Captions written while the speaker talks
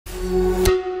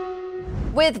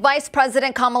With Vice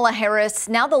President Kamala Harris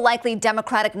now the likely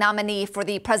Democratic nominee for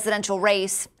the presidential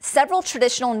race, several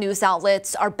traditional news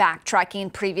outlets are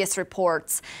backtracking previous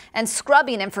reports and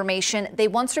scrubbing information they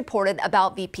once reported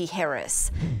about VP Harris.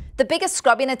 The biggest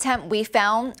scrubbing attempt we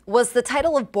found was the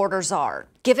title of border czar,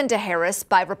 given to Harris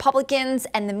by Republicans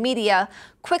and the media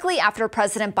quickly after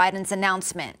President Biden's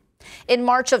announcement. In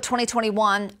March of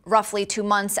 2021, roughly 2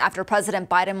 months after President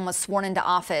Biden was sworn into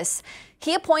office,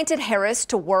 he appointed Harris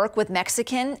to work with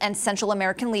Mexican and Central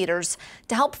American leaders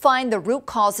to help find the root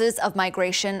causes of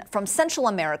migration from Central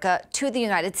America to the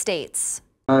United States.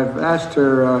 I've asked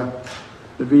her,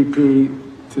 the VP,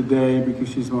 today, because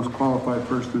she's the most qualified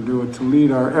person to do it, to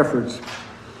lead our efforts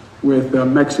with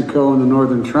Mexico and the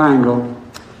Northern Triangle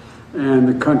and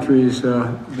the countries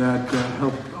that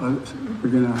help us. We're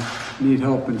going to need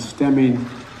help in stemming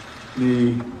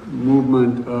the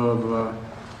movement of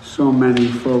so many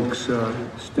folks,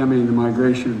 stemming the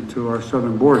migration to our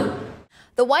southern border.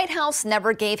 The White House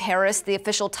never gave Harris the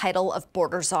official title of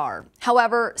border czar.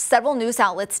 However, several news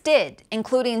outlets did,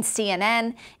 including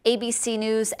CNN, ABC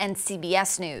News, and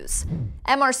CBS News.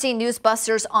 MRC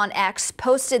Newsbusters on X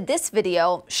posted this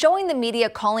video showing the media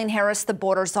calling Harris the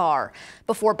border czar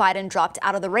before Biden dropped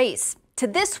out of the race, to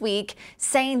this week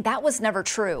saying that was never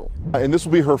true. And this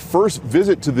will be her first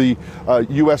visit to the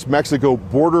U.S.-Mexico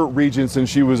border region since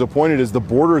she was appointed as the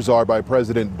border czar by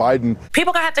President Biden. People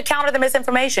are going to have to counter the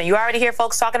misinformation. You already hear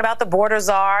folks talking about the border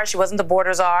czar. She wasn't the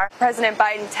border czar. President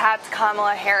Biden tapped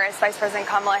Kamala Harris, Vice President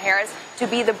Kamala Harris, to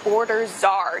be the border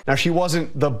czar. Now, she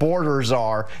wasn't the border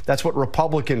czar. That's what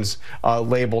Republicans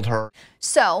labeled her.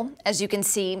 So, as you can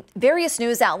see, various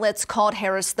news outlets called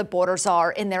Harris the border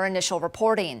czar in their initial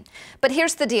reporting. But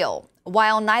here's the deal.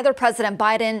 While neither President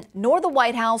Biden nor the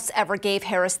White House ever gave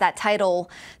Harris that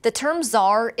title, the term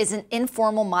czar is an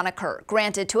informal moniker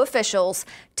granted to officials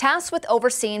tasked with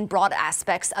overseeing broad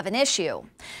aspects of an issue.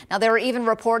 Now, there are even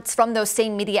reports from those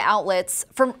same media outlets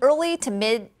from early to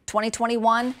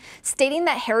mid-2021 stating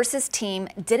that Harris's team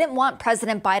didn't want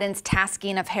President Biden's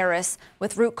tasking of Harris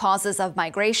with root causes of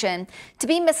migration to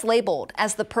be mislabeled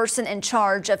as the person in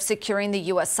charge of securing the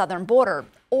U.S. southern border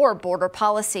or border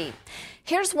policy.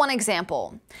 Here's one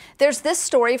example. There's this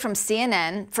story from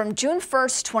CNN from June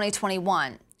 1st,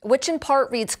 2021, which in part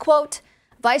reads, quote,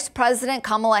 Vice President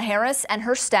Kamala Harris and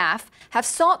her staff have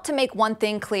sought to make one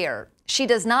thing clear. She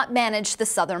does not manage the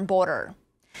southern border.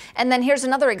 And then here's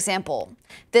another example.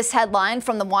 This headline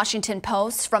from the Washington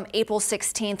Post from April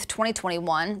 16th,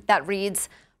 2021 that reads,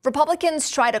 Republicans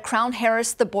try to crown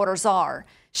Harris the border czar.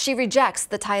 She rejects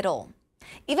the title.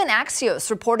 Even Axios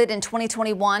reported in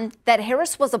 2021 that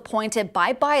Harris was appointed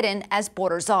by Biden as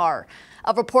border czar,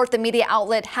 a report the media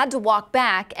outlet had to walk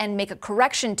back and make a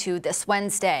correction to this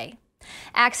Wednesday.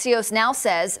 Axios now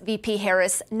says VP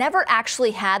Harris never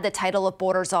actually had the title of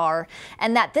border czar,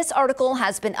 and that this article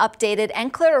has been updated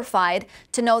and clarified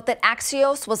to note that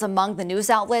Axios was among the news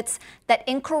outlets that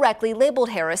incorrectly labeled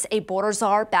Harris a border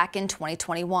czar back in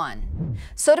 2021.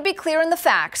 So to be clear in the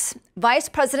facts, Vice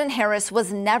President Harris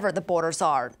was never the border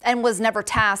czar and was never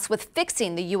tasked with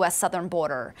fixing the U.S. southern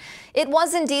border. It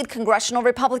was indeed congressional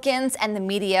Republicans and the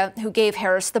media who gave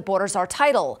Harris the border czar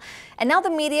title, and now the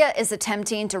media is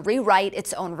attempting to rewrite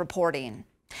its own reporting.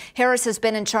 Harris has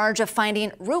been in charge of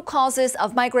finding root causes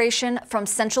of migration from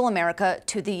Central America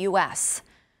to the U.S.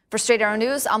 For Straight Arrow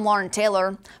News, I'm Lauren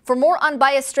Taylor. For more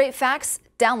unbiased straight facts,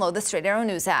 download the Straight Arrow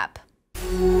News app.